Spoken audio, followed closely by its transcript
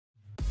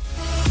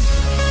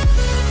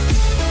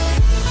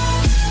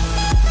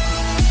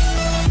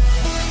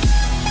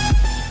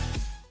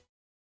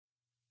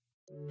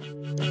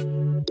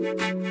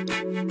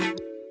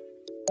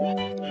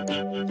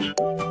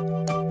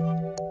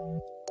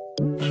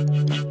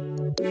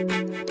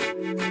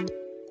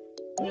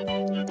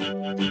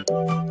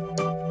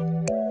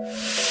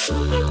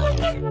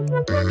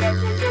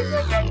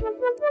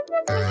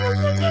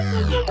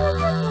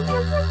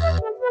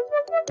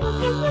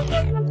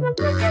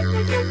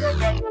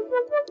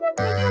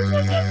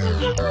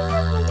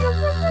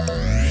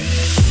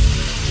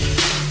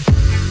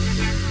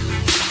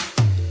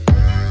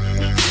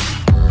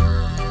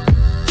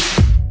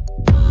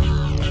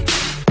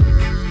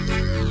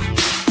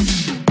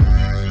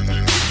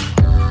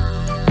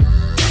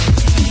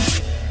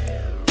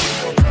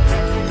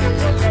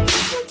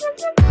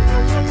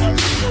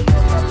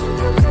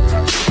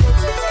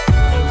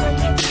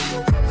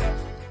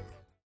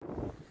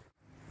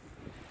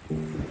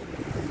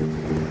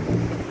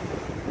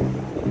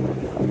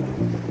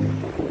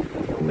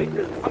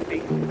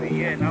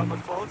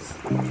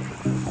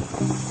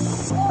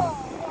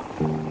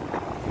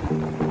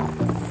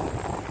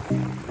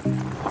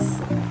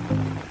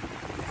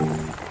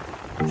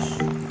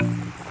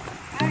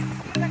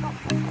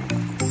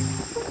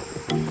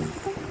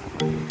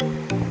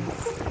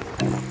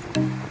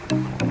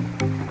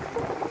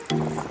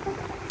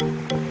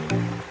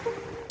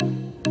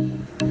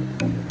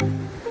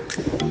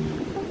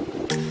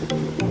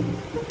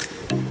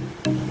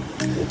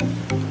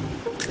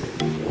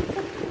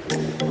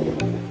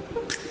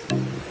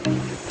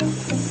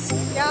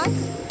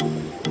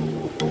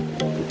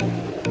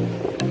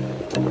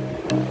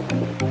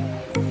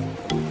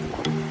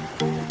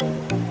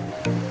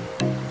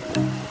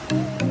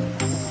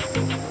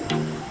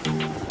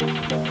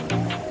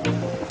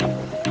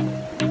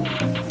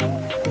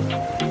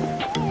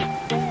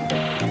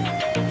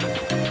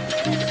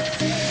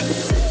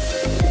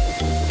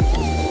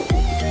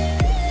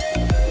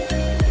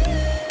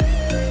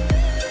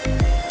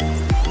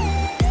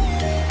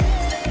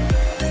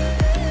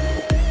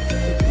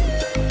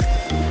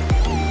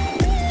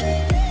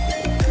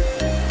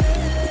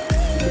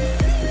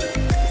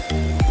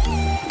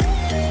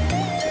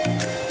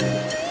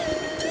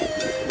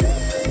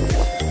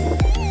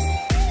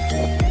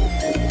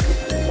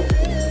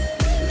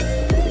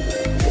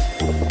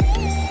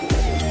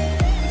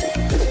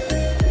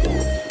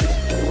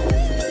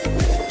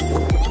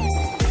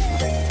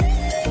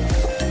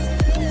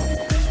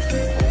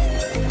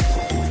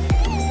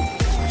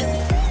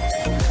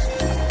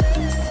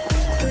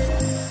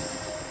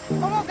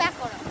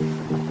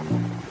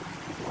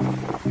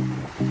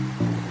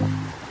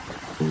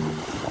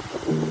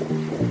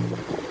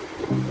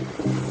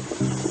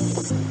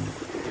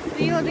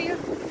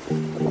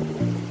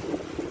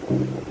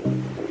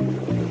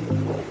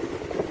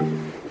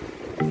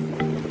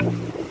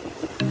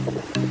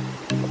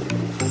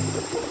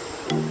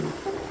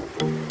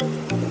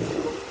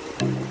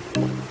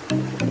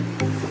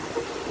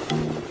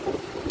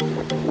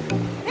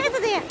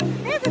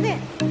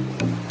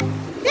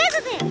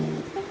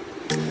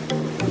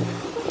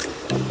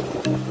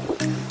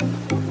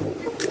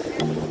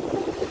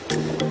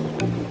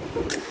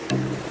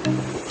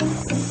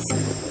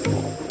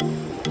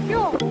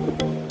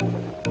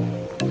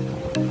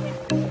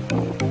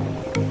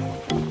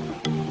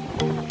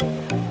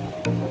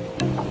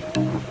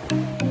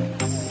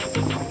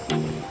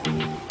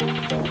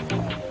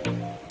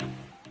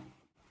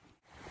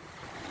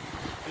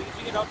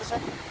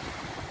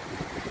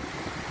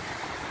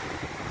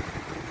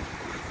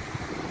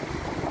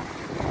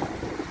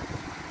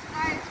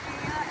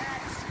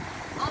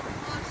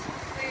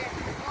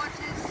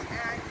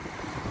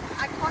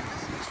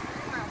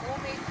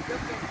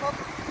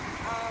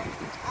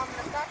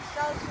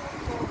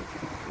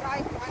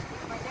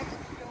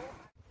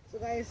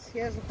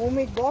Here's a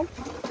homemade bomb.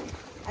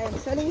 I am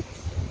selling it,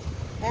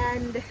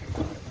 and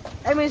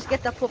let me just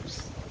get the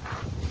poops.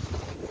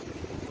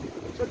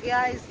 So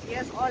guys,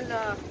 here's all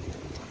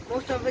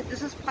most of it.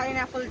 This is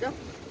pineapple dip,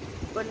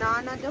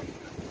 banana dip,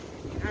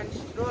 and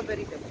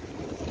strawberry dip.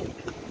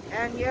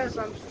 And here's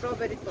some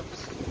strawberry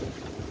poops.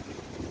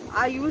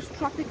 I used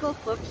tropical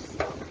poops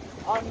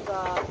on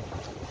the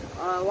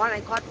one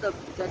I got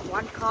that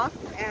one carp,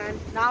 and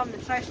now I'm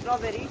gonna try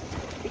strawberry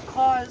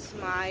because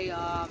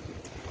my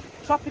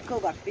tropical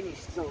got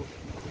finished. So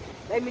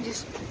let me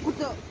just put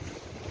the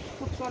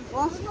poops on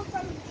first and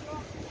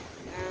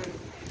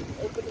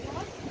open it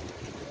up.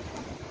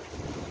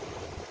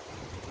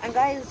 And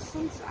guys,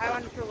 since I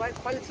want to provide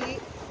quality,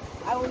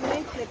 I will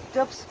make the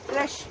dips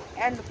fresh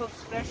and the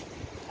poops fresh,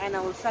 and I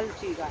will sell it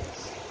to you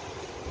guys.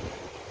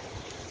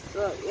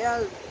 So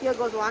yeah, here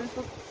goes one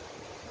poop.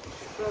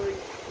 Probably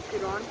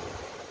put it on.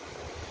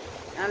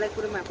 And I like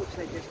putting my poops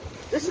like this.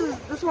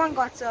 This one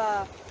got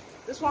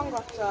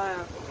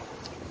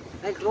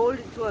like rolled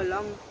into a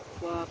long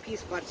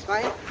piece, but it's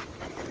fine.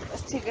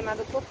 Let's take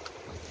another poop.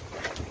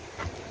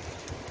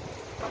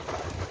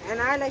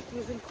 And I like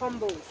using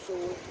combos, so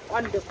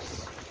one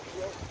dips.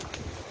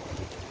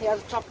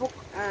 Here's a chop hook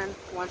and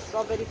one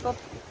strawberry cup.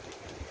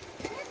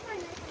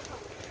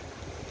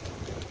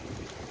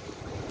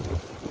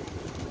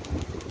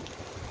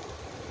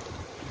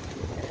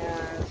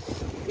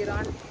 Get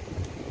on.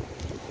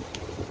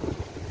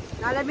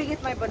 Now let me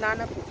get my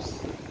banana poops.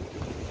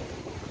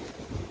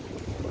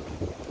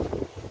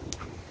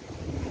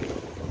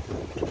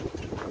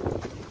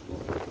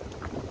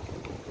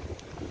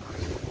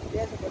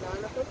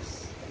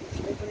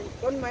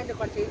 didn't mind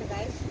the container,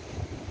 guys.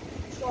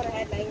 It's what I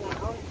had lying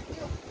around.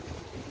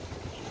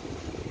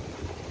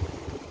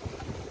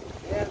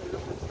 Yeah,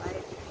 look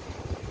inside.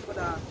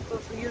 So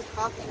we used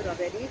half of it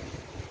already.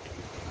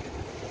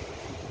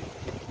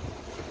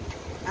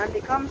 And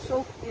they come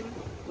soaked in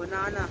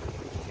banana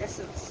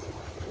essence.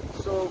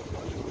 So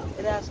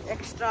it has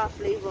extra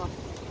flavor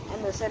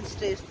and the scent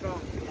stays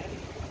strong.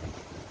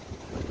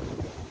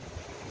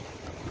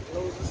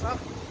 Close this up.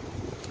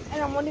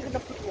 And I'm only going to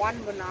put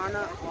one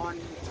banana on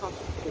top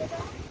of it.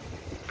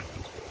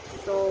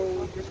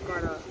 So just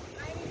gotta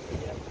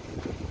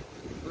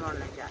put on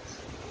like that.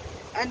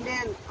 And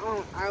then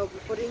I'll be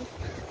putting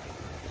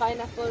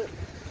pineapple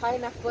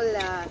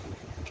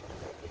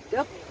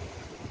dip.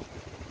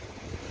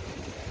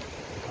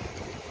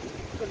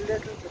 Put a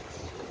little bit.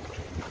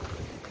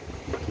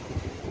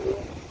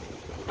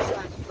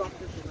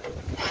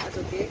 That's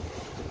okay.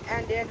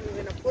 And then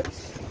we're gonna put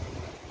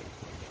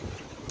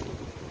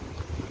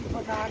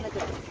banana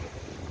dip.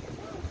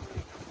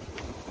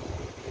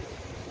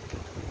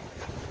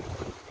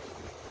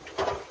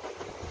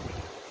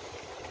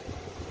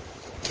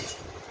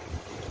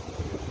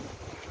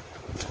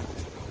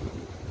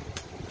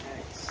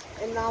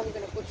 And now we're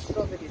gonna put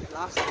strawberry. The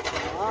last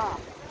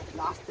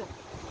dip.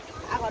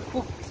 I got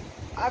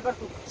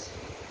hooked.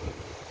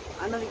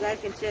 I know you guys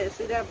can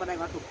see that, but I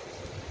got hooked.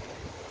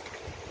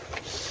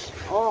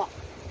 Oh,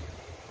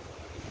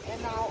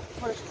 and now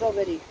for the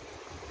strawberry.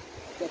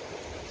 Dip.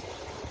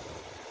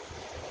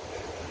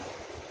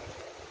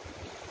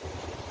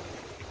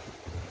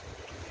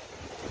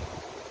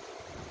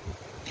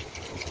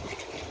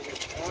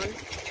 On,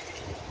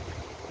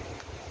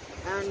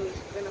 and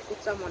we're gonna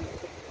put some on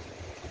it.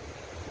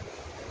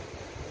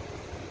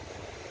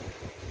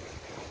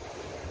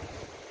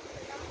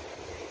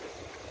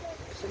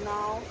 So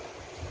now,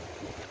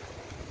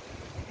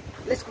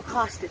 let's go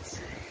cast it.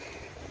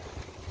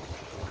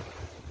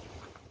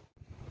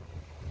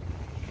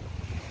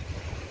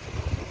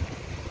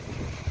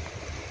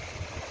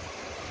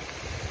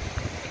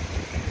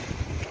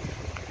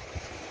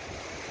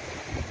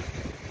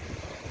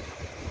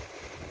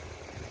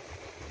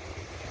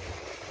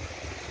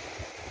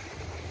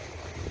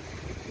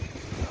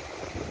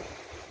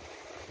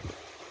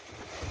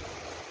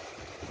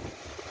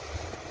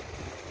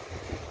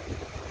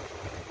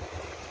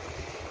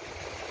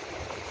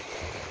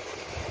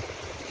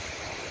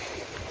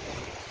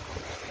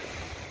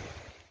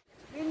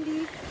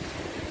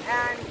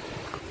 And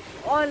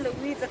all the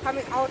weeds are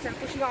coming out and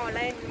pushing our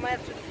line. We might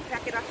have to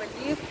pack it up and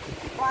leave,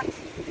 but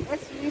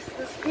let's release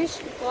this fish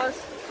because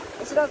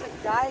instead of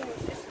it dying,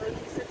 we just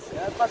release it.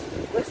 But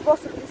we're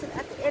supposed to release it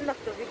at the end of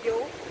the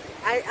video.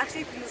 I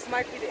actually think this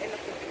might be the end of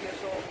the video,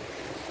 so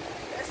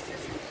let's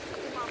just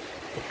put them out.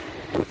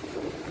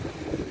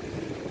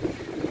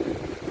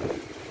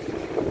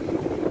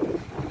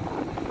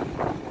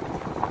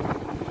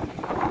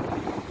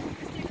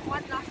 Let's take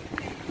one last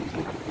thing.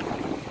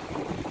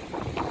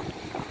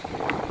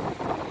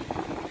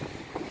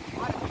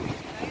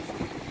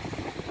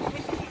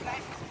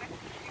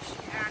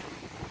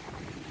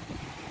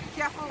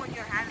 Careful when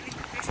you're handling the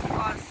fish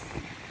because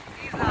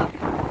these are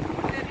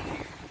very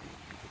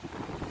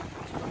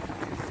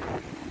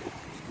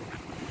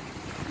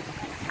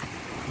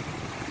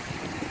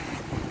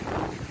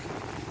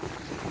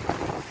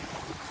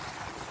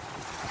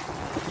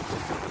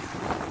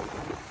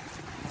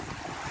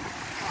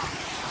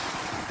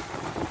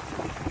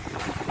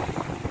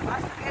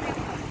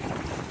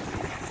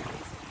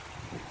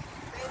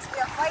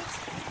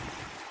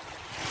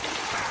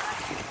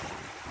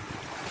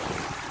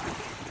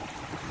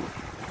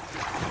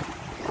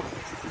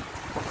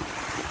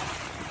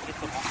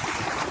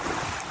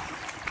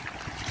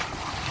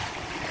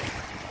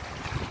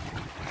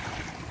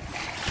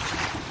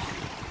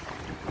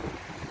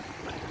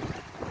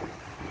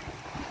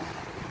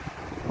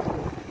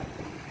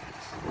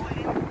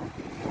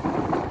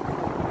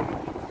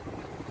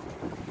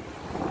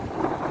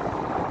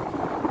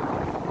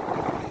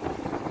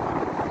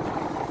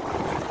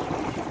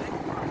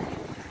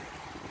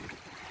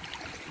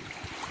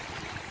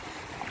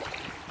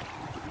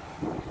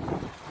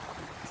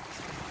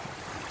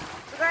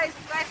guys,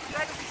 if you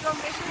like the video,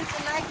 make sure you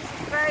like and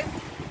subscribe,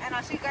 and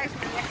I'll see you guys in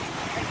the next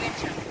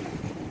adventure.